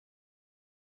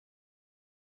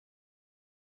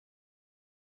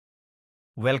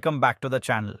Welcome back to the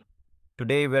channel.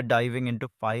 Today we're diving into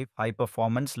 5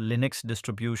 high-performance Linux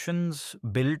distributions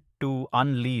built to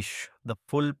unleash the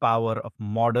full power of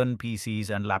modern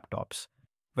PCs and laptops.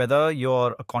 Whether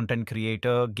you're a content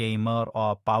creator, gamer,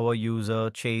 or power user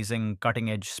chasing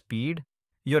cutting-edge speed,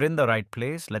 you're in the right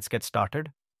place. Let's get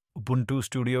started. Ubuntu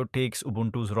Studio takes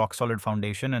Ubuntu's rock-solid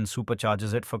foundation and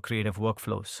supercharges it for creative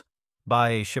workflows.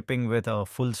 By shipping with a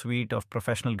full suite of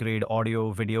professional-grade audio,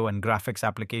 video, and graphics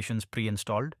applications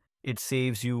pre-installed, it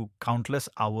saves you countless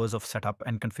hours of setup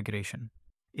and configuration.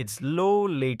 Its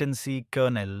low-latency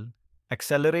kernel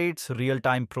accelerates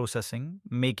real-time processing,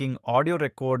 making audio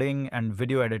recording and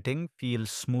video editing feel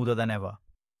smoother than ever.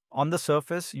 On the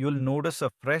surface, you'll notice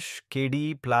a fresh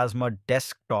KDE Plasma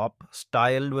desktop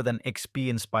styled with an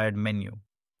XP-inspired menu.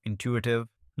 Intuitive,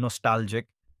 nostalgic,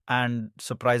 and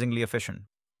surprisingly efficient.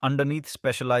 Underneath,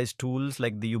 specialized tools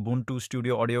like the Ubuntu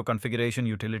Studio audio configuration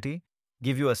utility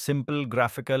give you a simple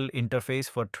graphical interface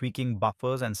for tweaking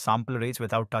buffers and sample rates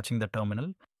without touching the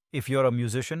terminal. If you're a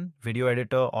musician, video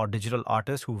editor, or digital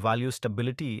artist who values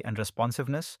stability and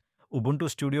responsiveness, Ubuntu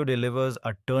Studio delivers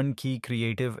a turnkey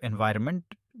creative environment.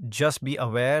 Just be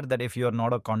aware that if you're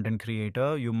not a content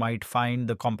creator, you might find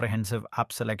the comprehensive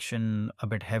app selection a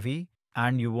bit heavy,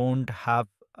 and you won't have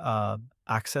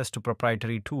access to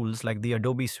proprietary tools like the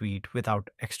Adobe Suite without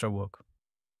extra work.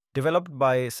 Developed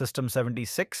by System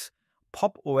 76,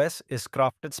 Pop! OS is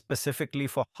crafted specifically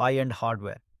for high-end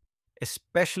hardware,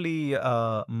 especially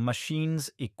machines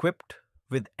equipped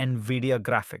with NVIDIA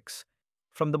graphics.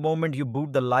 From the moment you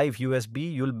boot the live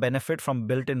USB, you'll benefit from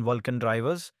built-in Vulkan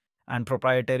drivers and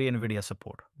proprietary NVIDIA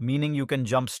support, meaning you can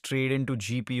jump straight into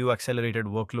GPU-accelerated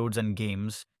workloads and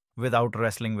games without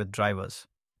wrestling with drivers.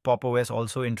 Pop! OS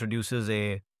also introduces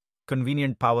a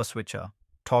convenient power switcher,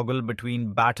 toggle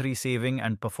between battery saving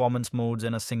and performance modes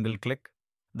in a single click.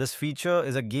 This feature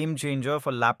is a game changer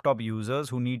for laptop users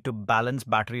who need to balance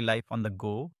battery life on the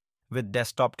go with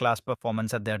desktop class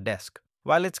performance at their desk.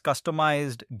 While its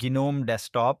customized GNOME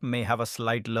desktop may have a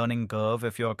slight learning curve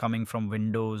if you're coming from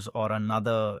Windows or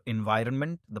another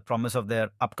environment, the promise of their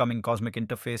upcoming Cosmic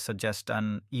interface suggests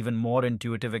an even more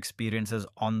intuitive experience is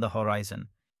on the horizon.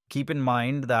 Keep in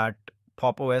mind that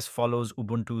Pop! OS follows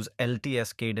Ubuntu's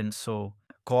LTS cadence, so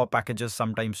core packages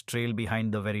sometimes trail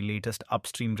behind the very latest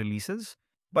upstream releases.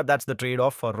 But that's the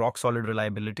trade-off for rock-solid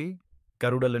reliability.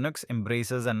 Garuda Linux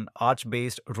embraces an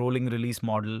Arch-based rolling release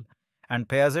model and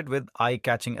pairs it with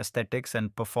eye-catching aesthetics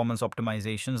and performance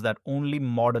optimizations that only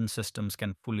modern systems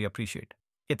can fully appreciate.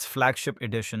 Its flagship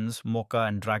editions, Mocha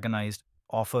and Dragonized,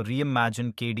 offer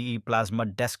reimagined KDE Plasma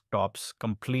desktops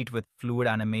complete with fluid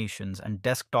animations and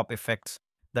desktop effects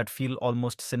that feel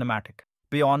almost cinematic.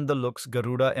 Beyond the looks,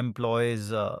 Garuda employs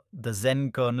the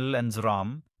Zen kernel and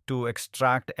ZRAM to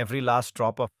extract every last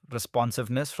drop of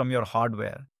responsiveness from your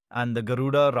hardware, and the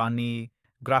Garuda Rani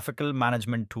graphical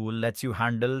management tool lets you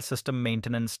handle system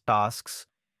maintenance tasks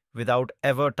without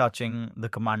ever touching the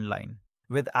command line.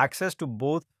 With access to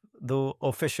both the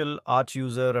official Arch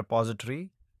user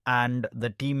repository and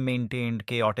the team-maintained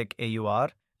chaotic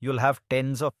AUR, you'll have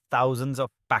tens of thousands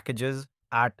of packages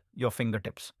at your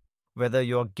fingertips. Whether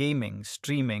you're gaming,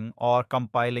 streaming, or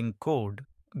compiling code,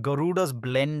 Garuda's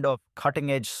blend of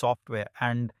cutting-edge software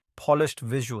and polished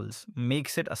visuals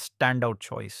makes it a standout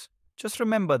choice. Just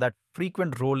remember that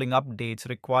frequent rolling updates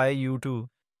require you to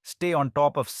stay on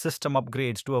top of system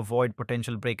upgrades to avoid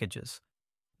potential breakages.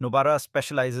 Nobara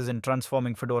specializes in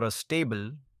transforming Fedora's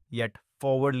stable, yet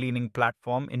forward-leaning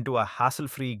platform into a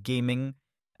hassle-free gaming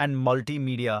and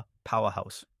multimedia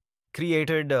powerhouse.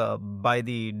 Created by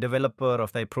the developer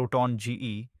of the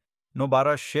Proton-GE,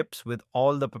 Nobara ships with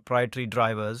all the proprietary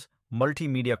drivers,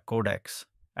 multimedia codecs,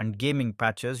 and gaming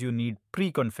patches you need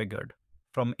pre-configured.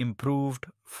 From improved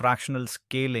fractional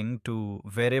scaling to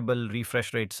variable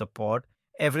refresh rate support,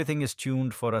 everything is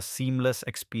tuned for a seamless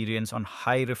experience on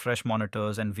high refresh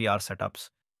monitors and VR setups.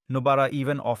 Nobara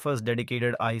even offers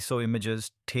dedicated ISO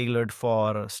images tailored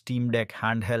for Steam Deck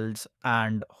handhelds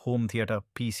and home theater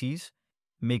PCs,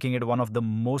 making it one of the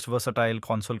most versatile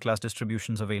console-class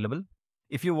distributions available.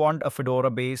 If you want a Fedora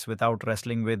base without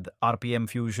wrestling with RPM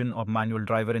Fusion or manual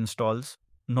driver installs,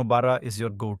 Nobara is your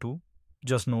go-to.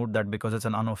 Just note that because it's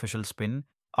an unofficial spin,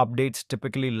 updates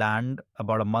typically land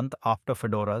about a month after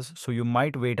Fedora's, so you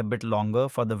might wait a bit longer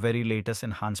for the very latest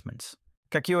enhancements.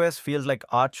 CachyOS feels like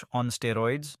Arch on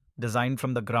steroids, designed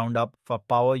from the ground up for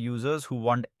power users who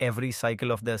want every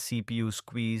cycle of their CPU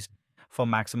squeezed for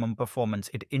maximum performance.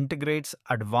 It integrates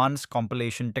advanced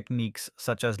compilation techniques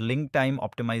such as link time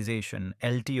optimization,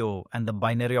 LTO, and the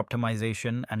binary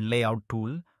optimization and layout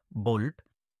tool, Bolt,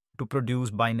 to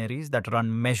produce binaries that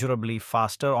run measurably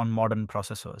faster on modern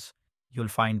processors. You'll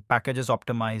find packages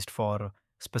optimized for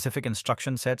specific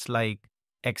instruction sets like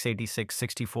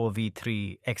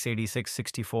x86-64v3,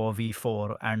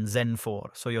 x86-64v4, and Zen 4,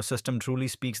 so your system truly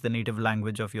speaks the native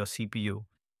language of your CPU.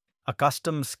 A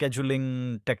custom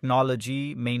scheduling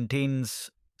technology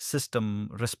maintains system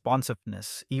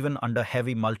responsiveness even under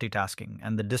heavy multitasking,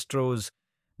 and the distro's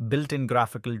built in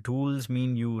graphical tools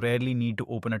mean you rarely need to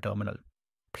open a terminal.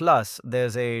 Plus,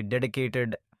 there's a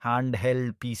dedicated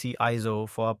handheld PC ISO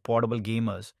for portable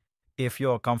gamers. If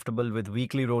you're comfortable with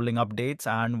weekly rolling updates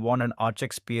and want an arch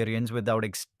experience without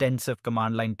extensive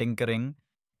command line tinkering,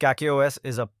 CachyOS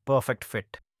is a perfect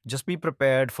fit. Just be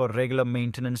prepared for regular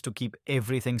maintenance to keep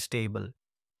everything stable.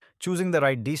 Choosing the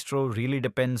right distro really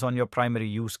depends on your primary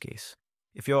use case.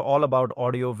 If you're all about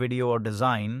audio, video, or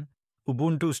design,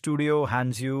 Ubuntu Studio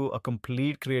hands you a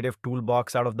complete creative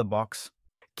toolbox out of the box.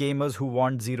 Gamers who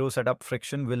want zero setup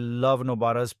friction will love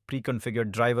Nobara's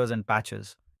pre-configured drivers and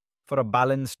patches. For a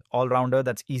balanced all-rounder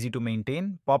that's easy to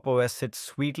maintain, Pop! OS sits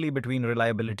sweetly between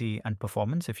reliability and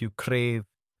performance. If you crave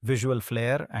visual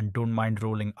flair and don't mind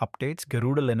rolling updates,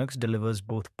 Garuda Linux delivers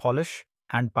both polish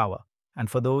and power. And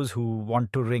for those who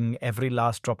want to wring every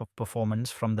last drop of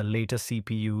performance from the latest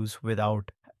CPUs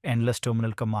without endless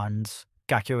terminal commands,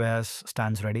 CachyOS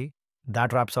stands ready.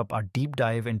 That wraps up our deep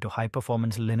dive into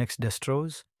high-performance Linux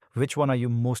distros. Which one are you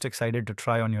most excited to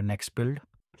try on your next build?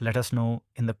 Let us know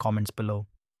in the comments below.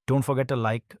 Don't forget to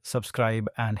like, subscribe,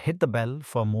 and hit the bell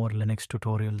for more Linux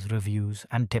tutorials, reviews,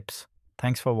 and tips.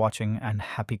 Thanks for watching and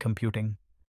happy computing.